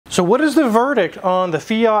So what is the verdict on the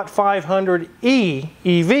Fiat 500e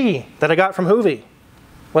EV that I got from Hoovie?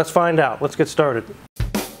 Let's find out. Let's get started.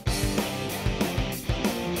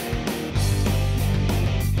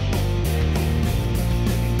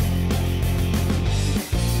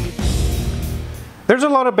 There's a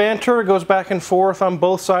lot of banter that goes back and forth on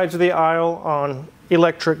both sides of the aisle on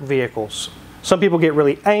electric vehicles. Some people get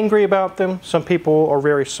really angry about them. Some people are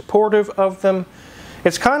very supportive of them.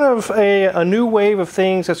 It's kind of a new wave of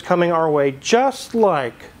things that's coming our way, just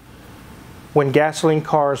like when gasoline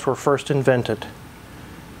cars were first invented.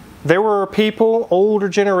 There were people, older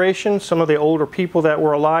generations, some of the older people that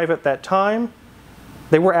were alive at that time,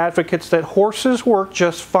 they were advocates that horses work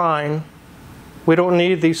just fine. We don't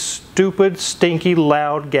need these stupid, stinky,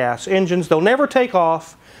 loud gas engines. They'll never take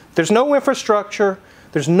off. There's no infrastructure.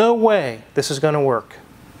 There's no way this is going to work.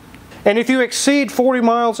 And if you exceed 40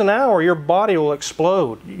 miles an hour, your body will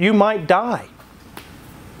explode. You might die.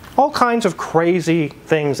 All kinds of crazy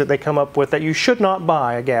things that they come up with that you should not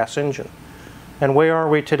buy a gas engine. And where are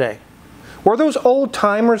we today? Were those old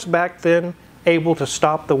timers back then able to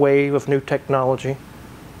stop the wave of new technology?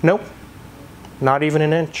 Nope. Not even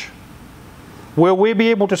an inch. Will we be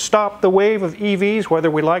able to stop the wave of EVs whether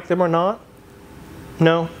we like them or not?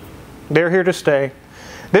 No. They're here to stay.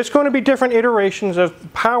 There's going to be different iterations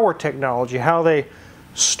of power technology, how they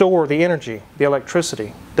store the energy, the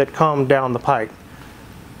electricity that come down the pipe.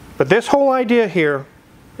 But this whole idea here,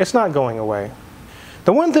 it's not going away.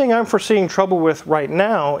 The one thing I'm foreseeing trouble with right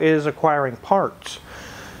now is acquiring parts.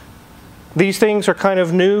 These things are kind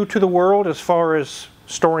of new to the world as far as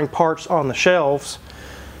storing parts on the shelves.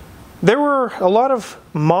 There were a lot of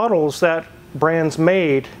models that brands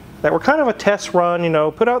made that were kind of a test run,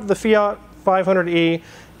 put out the Fiat 500e.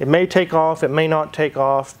 It may take off, it may not take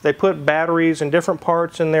off. They put batteries and different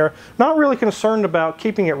parts in there, not really concerned about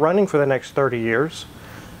keeping it running for the next 30 years.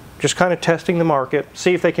 Just kind of testing the market,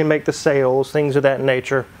 see if they can make the sales, things of that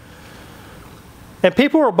nature. And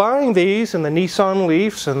people are buying these and the Nissan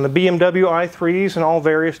Leafs and the BMW i3s and all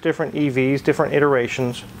various different EVs, different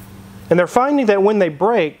iterations. And they're finding that when they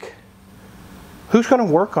break, who's going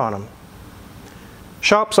to work on them?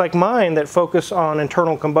 Shops like mine that focus on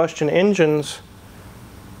internal combustion engines,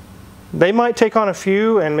 they might take on a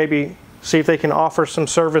few and maybe see if they can offer some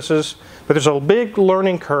services, but there's a big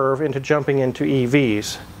learning curve into jumping into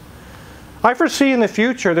EVs. I foresee in the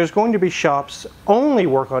future there's going to be shops only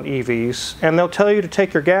work on EVs, and they'll tell you to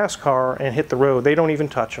take your gas car and hit the road. They don't even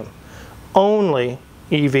touch them. Only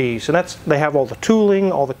EVs. And they have all the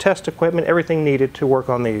tooling, all the test equipment, everything needed to work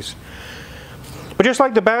on these. But just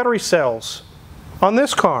like the battery cells on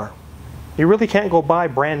this car, you really can't go buy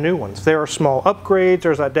brand new ones. There are small upgrades,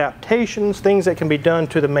 there's adaptations, things that can be done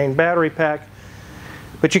to the main battery pack.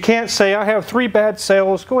 But you can't say, I have 3 bad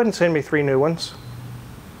cells, go ahead and send me 3 new ones.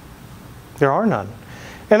 There are none.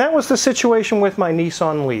 And that was the situation with my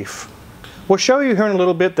Nissan Leaf. We'll show you here in a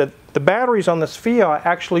little bit that the batteries on this Fiat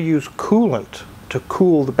actually use coolant to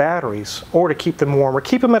cool the batteries or to keep them warm or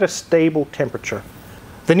keep them at a stable temperature.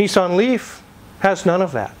 The Nissan Leaf has none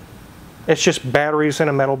of that. It's just batteries in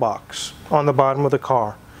a metal box on the bottom of the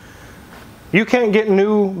car. You can't get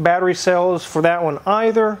new battery cells for that one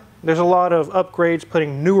either. There's a lot of upgrades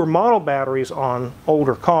putting newer model batteries on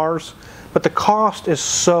older cars, but the cost is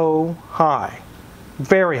so high,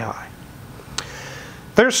 very high.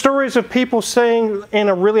 There's stories of people saying in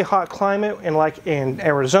a really hot climate, like in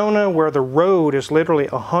Arizona, where the road is literally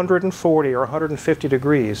 140 or 150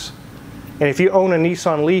 degrees. And if you own a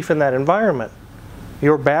Nissan Leaf in that environment,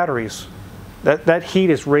 your batteries, that heat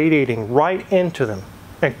is radiating right into them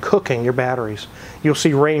and cooking your batteries. You'll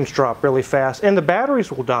see range drop really fast, and the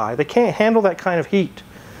batteries will die. They can't handle that kind of heat.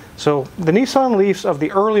 So the Nissan Leafs of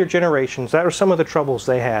the earlier generations, that are some of the troubles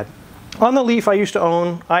they had. On the Leaf I used to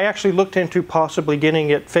own, I actually looked into possibly getting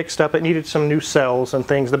it fixed up. It needed some new cells and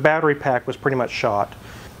things. The battery pack was pretty much shot.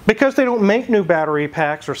 Because they don't make new battery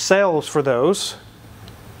packs or cells for those,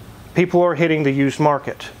 people are hitting the used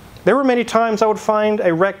market. There were many times I would find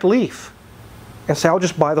a wrecked Leaf and say, I'll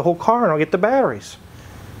just buy the whole car and I'll get the batteries.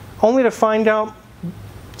 Only to find out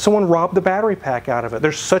someone robbed the battery pack out of it.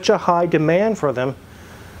 There's such a high demand for them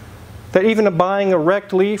that even buying a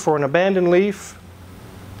wrecked Leaf or an abandoned Leaf,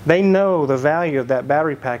 they know the value of that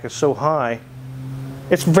battery pack is so high.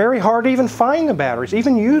 It's very hard to even find the batteries,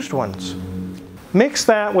 even used ones. Mix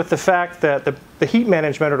that with the fact that the heat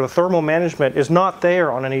management or the thermal management is not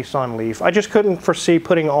there on a Nissan Leaf. I just couldn't foresee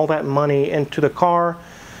putting all that money into the car.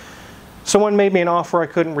 Someone made me an offer I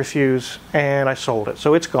couldn't refuse, and I sold it,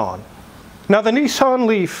 so it's gone. Now the Nissan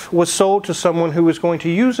Leaf was sold to someone who was going to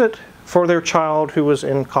use it for their child who was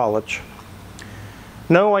in college.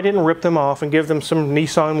 No, I didn't rip them off and give them some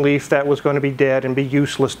Nissan Leaf that was going to be dead and be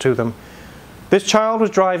useless to them. This child was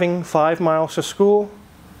driving 5 miles to school,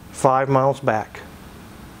 5 miles back.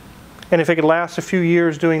 And if it could last a few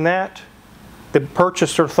years doing that, the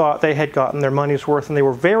purchaser thought they had gotten their money's worth, and they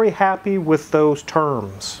were very happy with those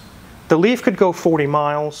terms. The Leaf could go 40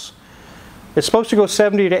 miles. It's supposed to go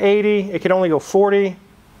 70 to 80. It could only go 40.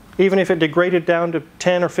 Even if it degraded down to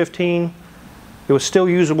 10 or 15, it was still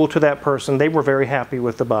usable to that person. They were very happy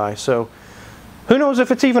with the buy. So who knows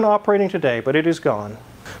if it's even operating today, but it is gone.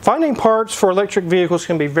 Finding parts for electric vehicles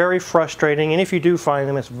can be very frustrating, and if you do find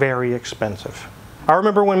them, it's very expensive. I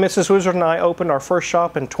remember when Mrs. Wizard and I opened our first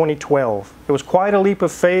shop in 2012. It was quite a leap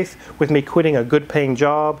of faith with me quitting a good paying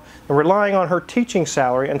job and relying on her teaching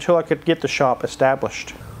salary until I could get the shop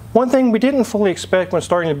established. One thing we didn't fully expect when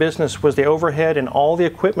starting the business was the overhead and all the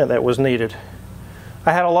equipment that was needed.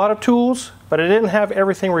 I had a lot of tools, but I didn't have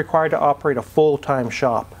everything required to operate a full-time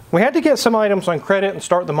shop. We had to get some items on credit and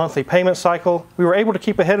start the monthly payment cycle. We were able to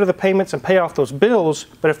keep ahead of the payments and pay off those bills,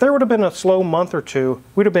 but if there would have been a slow month or two,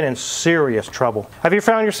 we'd have been in serious trouble. Have you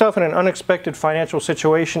found yourself in an unexpected financial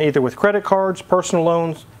situation, either with credit cards, personal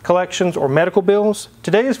loans, collections, or medical bills?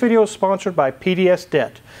 Today's video is sponsored by PDS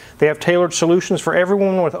Debt. They have tailored solutions for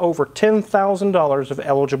everyone with over $10,000 of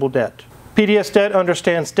eligible debt. PDS Debt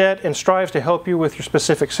understands debt and strives to help you with your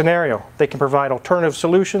specific scenario. They can provide alternative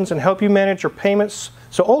solutions and help you manage your payments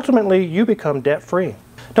so ultimately you become debt-free.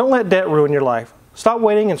 Don't let debt ruin your life. Stop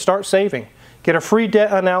waiting and start saving. Get a free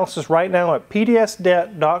debt analysis right now at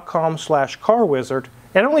pdsdebt.com/carwizard.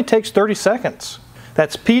 It only takes 30 seconds.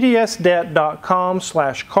 That's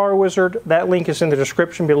pdsdebt.com/carwizard. That link is in the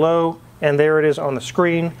description below, and there it is on the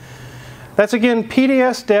screen. That's again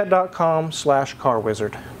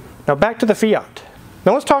pdsdebt.com/carwizard. Now back to the Fiat.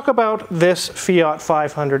 Now let's talk about this Fiat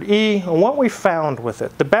 500e and what we found with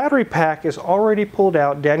it. The battery pack is already pulled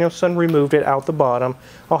out. Danielson removed it out the bottom.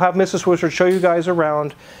 I'll have Mrs. Wizard show you guys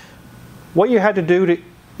around what you had to do to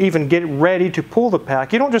even get ready to pull the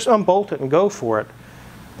pack. You don't just unbolt it and go for it.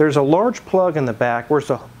 There's a large plug in the back where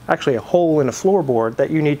there's actually a hole in the floorboard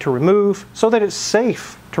that you need to remove so that it's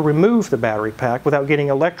safe to remove the battery pack without getting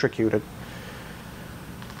electrocuted.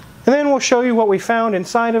 And then we'll show you what we found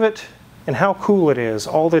inside of it and how cool it is,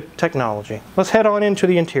 all the technology. Let's head on into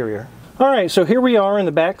the interior. Alright, so here we are in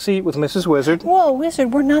the back seat with Mrs. Wizard. Whoa,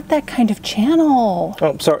 Wizard, we're not that kind of channel.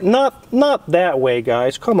 Oh, sorry, not that way,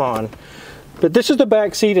 guys, come on. But this is the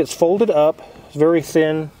back seat. It's folded up, very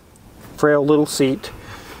thin, frail little seat.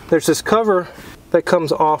 There's this cover that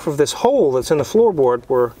comes off of this hole that's in the floorboard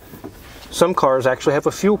where some cars actually have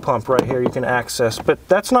a fuel pump right here you can access, but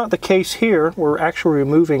that's not the case here. We're actually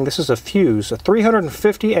removing, this is a fuse, a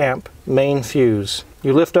 350 amp main fuse.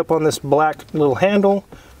 You lift up on this black little handle,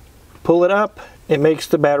 pull it up, it makes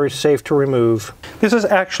the battery safe to remove. This is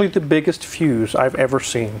actually the biggest fuse I've ever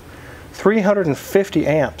seen. 350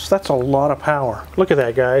 amps, that's a lot of power. Look at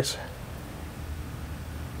that, guys.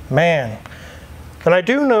 Man. And I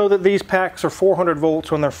do know that these packs are 400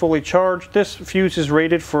 volts when they're fully charged. This fuse is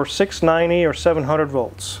rated for 690 or 700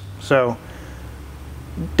 volts. So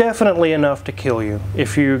definitely enough to kill you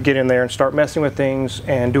if you get in there and start messing with things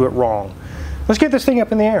and do it wrong. Let's get this thing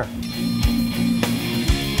up in the air.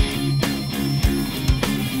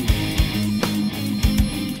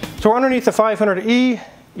 So underneath the 500e,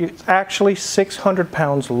 it's actually 600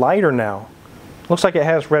 pounds lighter now. Looks like it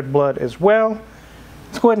has red blood as well.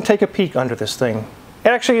 Let's go ahead and take a peek under this thing. It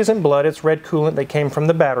actually isn't blood, it's red coolant that came from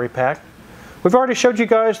the battery pack. We've already showed you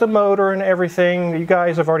guys the motor and everything. You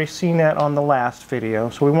guys have already seen that on the last video,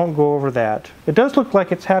 so we won't go over that. It does look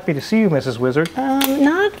like it's happy to see you, Mrs. Wizard.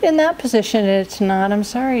 Not in that position, it's not. I'm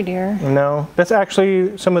sorry, dear. No, that's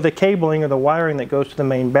actually some of the cabling or the wiring that goes to the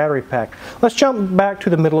main battery pack. Let's jump back to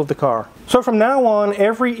the middle of the car. So from now on,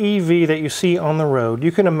 every EV that you see on the road,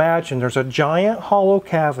 you can imagine there's a giant hollow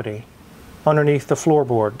cavity underneath the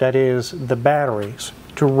floorboard that is the batteries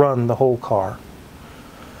to run the whole car.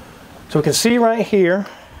 So we can see right here,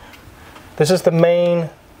 this is the main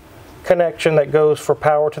connection that goes for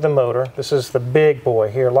power to the motor. This is the big boy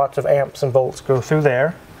here. Lots of amps and volts go through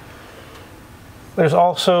there. There's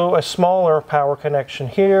also a smaller power connection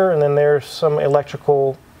here, and then there's some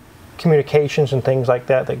electrical communications and things like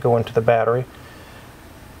that that go into the battery.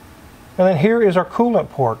 And then here is our coolant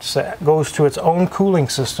ports that goes to its own cooling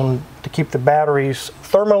system to keep the batteries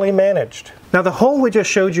thermally managed. Now the hole we just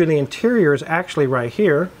showed you in the interior is actually right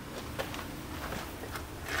here.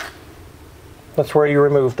 That's where you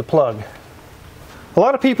remove the plug. A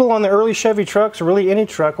lot of people on the early Chevy trucks, or really any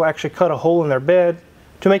truck, will actually cut a hole in their bed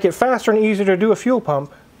to make it faster and easier to do a fuel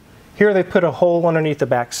pump. Here they put a hole underneath the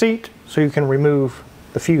back seat so you can remove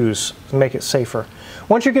the fuse and make it safer.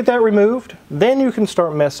 Once you get that removed, then you can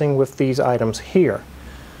start messing with these items here.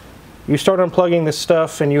 You start unplugging this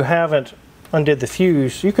stuff and you haven't undid the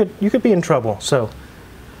fuse, you could be in trouble. So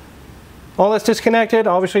all that's disconnected.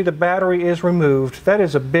 Obviously the battery is removed. That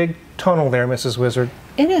is a big tunnel there, Mrs. Wizard.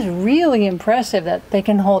 It is really impressive that they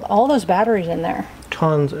can hold all those batteries in there.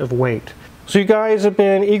 Tons of weight. So you guys have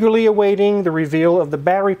been eagerly awaiting the reveal of the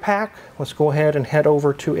battery pack. Let's go ahead and head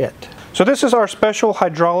over to it. So this is our special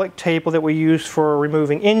hydraulic table that we use for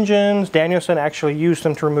removing engines. Danielson actually used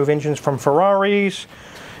them to remove engines from Ferraris.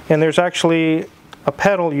 And there's actually a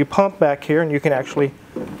pedal you pump back here, and you can actually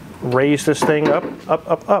raise this thing up,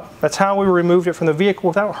 up, up, up. That's how we removed it from the vehicle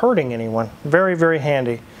without hurting anyone. Very, very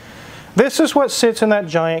handy. This is what sits in that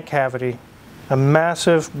giant cavity. A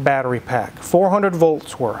massive battery pack, 400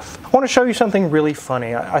 volts worth. I want to show you something really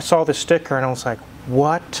funny. I saw this sticker and I was like,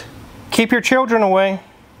 what? Keep your children away.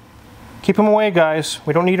 Keep them away, guys.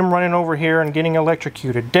 We don't need them running over here and getting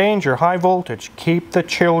electrocuted. Danger, high voltage. Keep the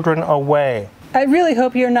children away. I really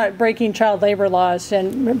hope you're not breaking child labor laws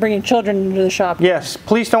and bringing children into the shop. Yes,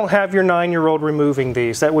 please don't have your 9-year-old removing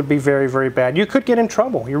these. That would be very, very bad. You could get in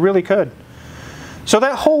trouble. You really could. So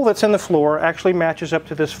that hole that's in the floor actually matches up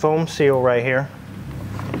to this foam seal right here.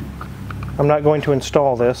 I'm not going to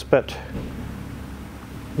install this, but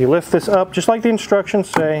you lift this up just like the instructions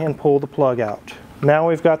say and pull the plug out. Now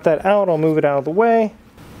we've got that out, I'll move it out of the way.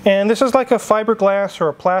 And this is like a fiberglass or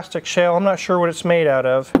a plastic shell, I'm not sure what it's made out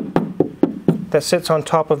of, that sits on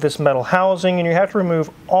top of this metal housing, and you have to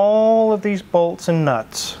remove all of these bolts and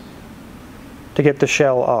nuts to get the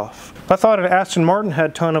shell off. I thought an Aston Martin had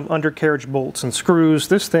a ton of undercarriage bolts and screws.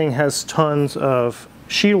 This thing has tons of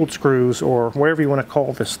shield screws, or whatever you want to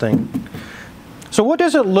call this thing. So what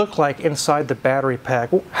does it look like inside the battery pack?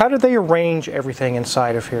 How did they arrange everything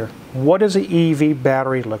inside of here? What does an EV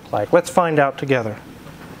battery look like? Let's find out together.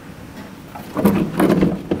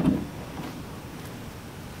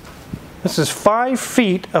 This is 5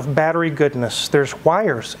 feet of battery goodness. There's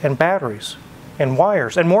wires and batteries and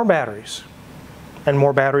wires and more batteries and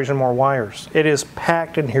more batteries and more wires. It is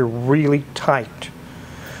packed in here really tight.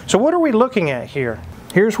 So what are we looking at here?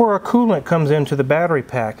 Here's where our coolant comes into the battery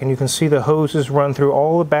pack, and you can see the hoses run through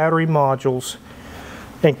all the battery modules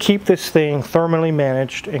and keep this thing thermally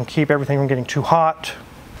managed and keep everything from getting too hot,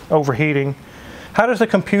 overheating. How does the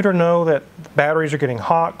computer know that batteries are getting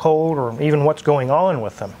hot, cold, or even what's going on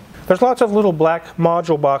with them? There's lots of little black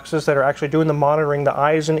module boxes that are actually doing the monitoring, the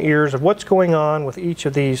eyes and ears of what's going on with each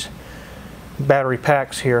of these battery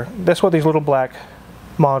packs here. That's what these little black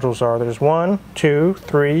modules are. There's 1, 2,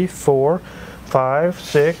 3, 4, 5,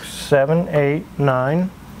 6, 7, 8,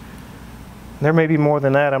 9. There may be more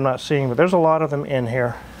than that I'm not seeing, but there's a lot of them in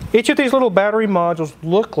here. Each of these little battery modules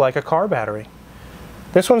look like a car battery.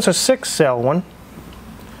 This one's a 6-cell one.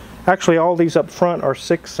 Actually, all these up front are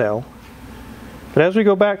 6-cell. But as we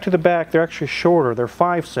go back to the back, they're actually shorter. They're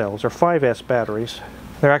 5 cells. They're 5S batteries.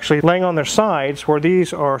 They're actually laying on their sides where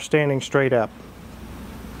these are standing straight up.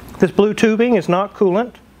 This blue tubing is not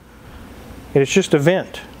coolant. It is just a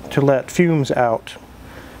vent to let fumes out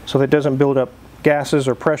so that it doesn't build up gases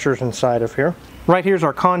or pressures inside of here. Right here's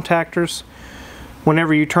our contactors.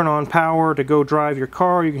 Whenever you turn on power to go drive your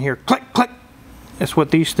car, you can hear click, click. That's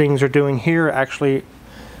what these things are doing here, actually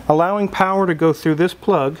allowing power to go through this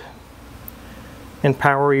plug and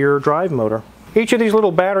power your drive motor. Each of these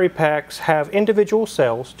little battery packs have individual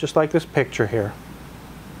cells, just like this picture here.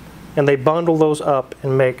 And they bundle those up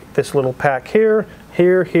and make this little pack here,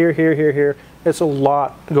 here, here, here, here, here. It's a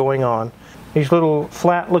lot going on. These little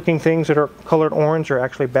flat looking things that are colored orange are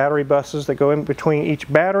actually battery buses that go in between each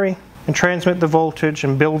battery and transmit the voltage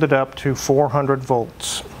and build it up to 400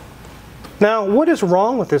 volts. Now, what is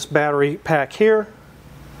wrong with this battery pack here?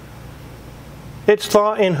 It's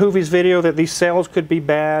thought in Hoovie's video that these cells could be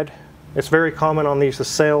bad. It's very common on these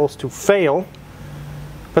cells to fail,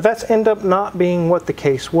 but that's ended up not being what the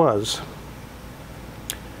case was.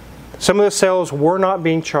 Some of the cells were not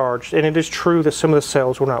being charged, and it is true that some of the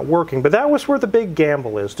cells were not working, but that was where the big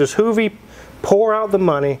gamble is. Does Hoovie pour out the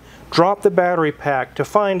money, drop the battery pack to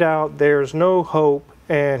find out there's no hope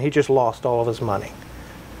and he just lost all of his money?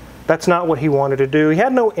 That's not what he wanted to do. He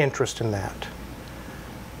had no interest in that.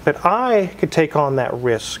 But I could take on that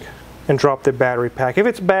risk and drop the battery pack. If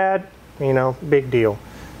it's bad, you know, big deal.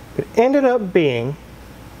 It ended up being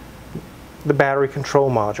the battery control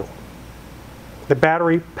module. The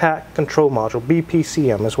battery pack control module,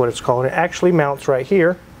 BPCM is what it's called. It actually mounts right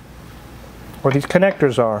here where these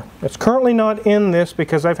connectors are. It's currently not in this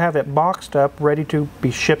because I've had it boxed up ready to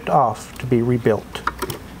be shipped off to be rebuilt.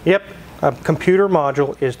 Yep, a computer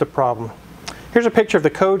module is the problem. Here's a picture of the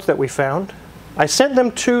codes that we found. I sent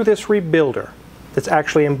them to this rebuilder. It's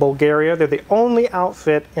actually in Bulgaria. They're the only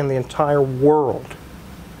outfit in the entire world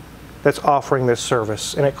that's offering this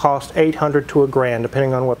service, and it costs $800 to $1,000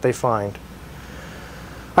 depending on what they find.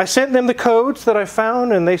 I sent them the codes that I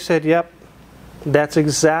found, and they said, yep, that's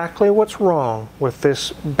exactly what's wrong with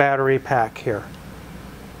this battery pack here.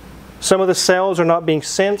 Some of the cells are not being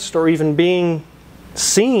sensed or even being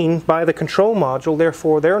seen by the control module,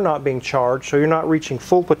 therefore they're not being charged, so you're not reaching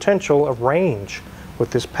full potential of range with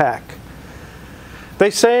this pack. They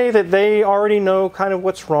say that they already know kind of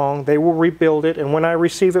what's wrong. They will rebuild it, and when I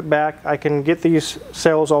receive it back, I can get these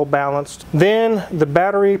cells all balanced. Then the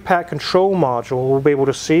battery pack control module will be able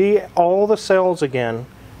to see all the cells again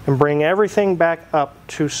and bring everything back up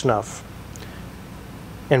to snuff.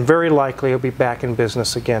 And very likely it'll be back in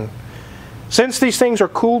business again. Since these things are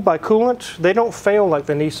cooled by coolant, they don't fail like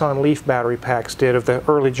the Nissan Leaf battery packs did of the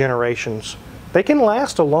early generations. They can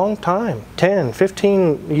last a long time, 10,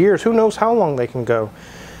 15 years, who knows how long they can go.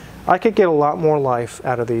 I could get a lot more life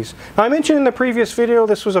out of these. Now, I mentioned in the previous video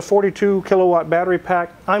this was a 42 kilowatt battery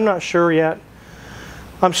pack. I'm not sure yet.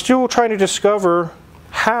 I'm still trying to discover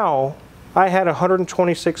how I had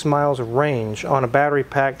 126 miles of range on a battery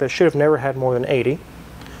pack that should have never had more than 80.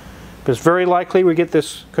 Because very likely we get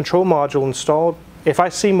this control module installed. If I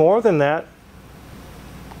see more than that,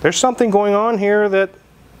 there's something going on here that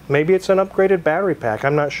maybe it's an upgraded battery pack,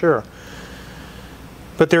 I'm not sure.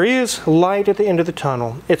 But there is light at the end of the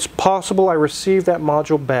tunnel. It's possible I receive that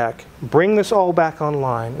module back, bring this all back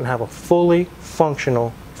online, and have a fully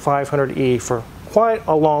functional 500E for quite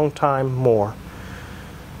a long time more.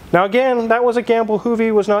 Now again, that was a gamble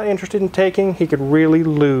Hoovie was not interested in taking. He could really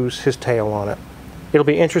lose his tail on it. It'll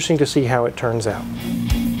be interesting to see how it turns out.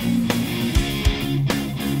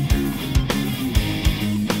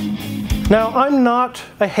 Now, I'm not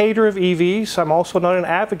a hater of EVs. I'm also not an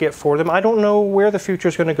advocate for them. I don't know where the future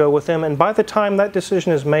is going to go with them, and by the time that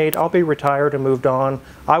decision is made, I'll be retired and moved on.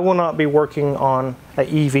 I will not be working on an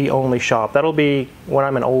EV-only shop. That'll be when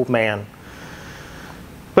I'm an old man.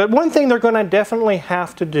 But one thing they're going to definitely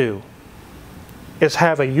have to do is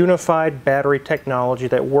have a unified battery technology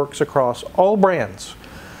that works across all brands.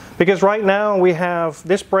 Because right now we have,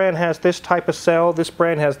 this brand has this type of cell, this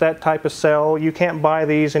brand has that type of cell, you can't buy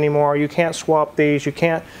these anymore, you can't swap these, you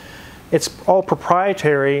can't, it's all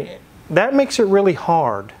proprietary. That makes it really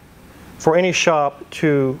hard for any shop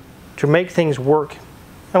to make things work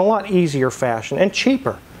in a lot easier fashion and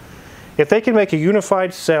cheaper. If they can make a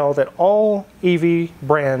unified cell that all EV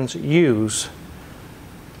brands use,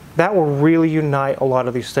 that will really unite a lot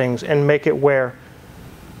of these things and make it where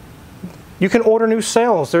you can order new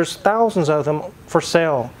cells. There's thousands of them for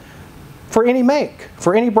sale for any make,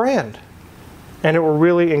 for any brand. And it will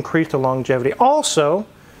really increase the longevity. Also,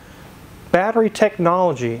 battery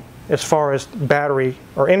technology, as far as battery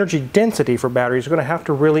or energy density for batteries, is going to have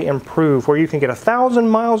to really improve, where you can get 1,000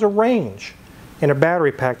 miles of range in a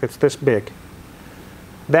battery pack that's this big.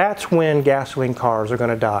 That's when gasoline cars are going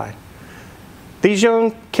to die. These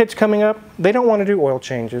young kids coming up, they don't want to do oil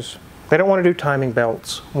changes. They don't want to do timing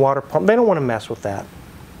belts, water pump. They don't want to mess with that.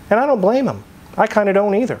 And I don't blame them. I kind of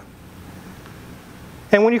don't either.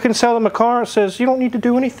 And when you can sell them a car, it says you don't need to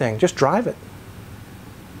do anything. Just drive it.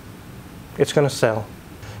 It's going to sell.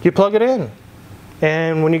 You plug it in.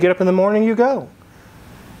 And when you get up in the morning, you go.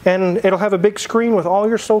 And it'll have a big screen with all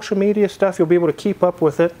your social media stuff. You'll be able to keep up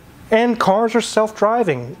with it. And cars are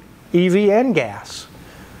self-driving, EV and gas.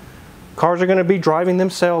 Cars are going to be driving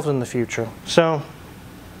themselves in the future. So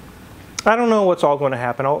I don't know what's all going to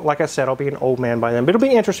happen. Like I said, I'll be an old man by then. But it'll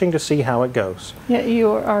be interesting to see how it goes. Yeah,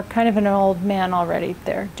 you are kind of an old man already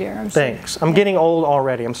there, dear. Thanks. I'm getting old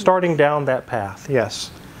already. I'm starting down that path,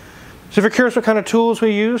 yes. So if you're curious what kind of tools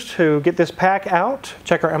we use to get this pack out,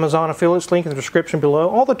 check our Amazon affiliates link in the description below.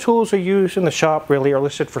 All the tools we use in the shop really are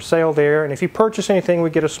listed for sale there. And if you purchase anything, we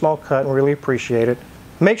get a small cut and we really appreciate it.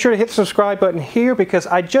 Make sure to hit the subscribe button here, because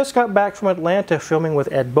I just got back from Atlanta filming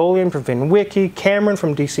with Ed Bolian from VinWiki, Cameron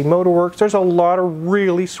from DC Motorworks. There's a lot of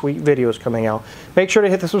really sweet videos coming out. Make sure to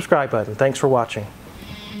hit the subscribe button. Thanks for watching.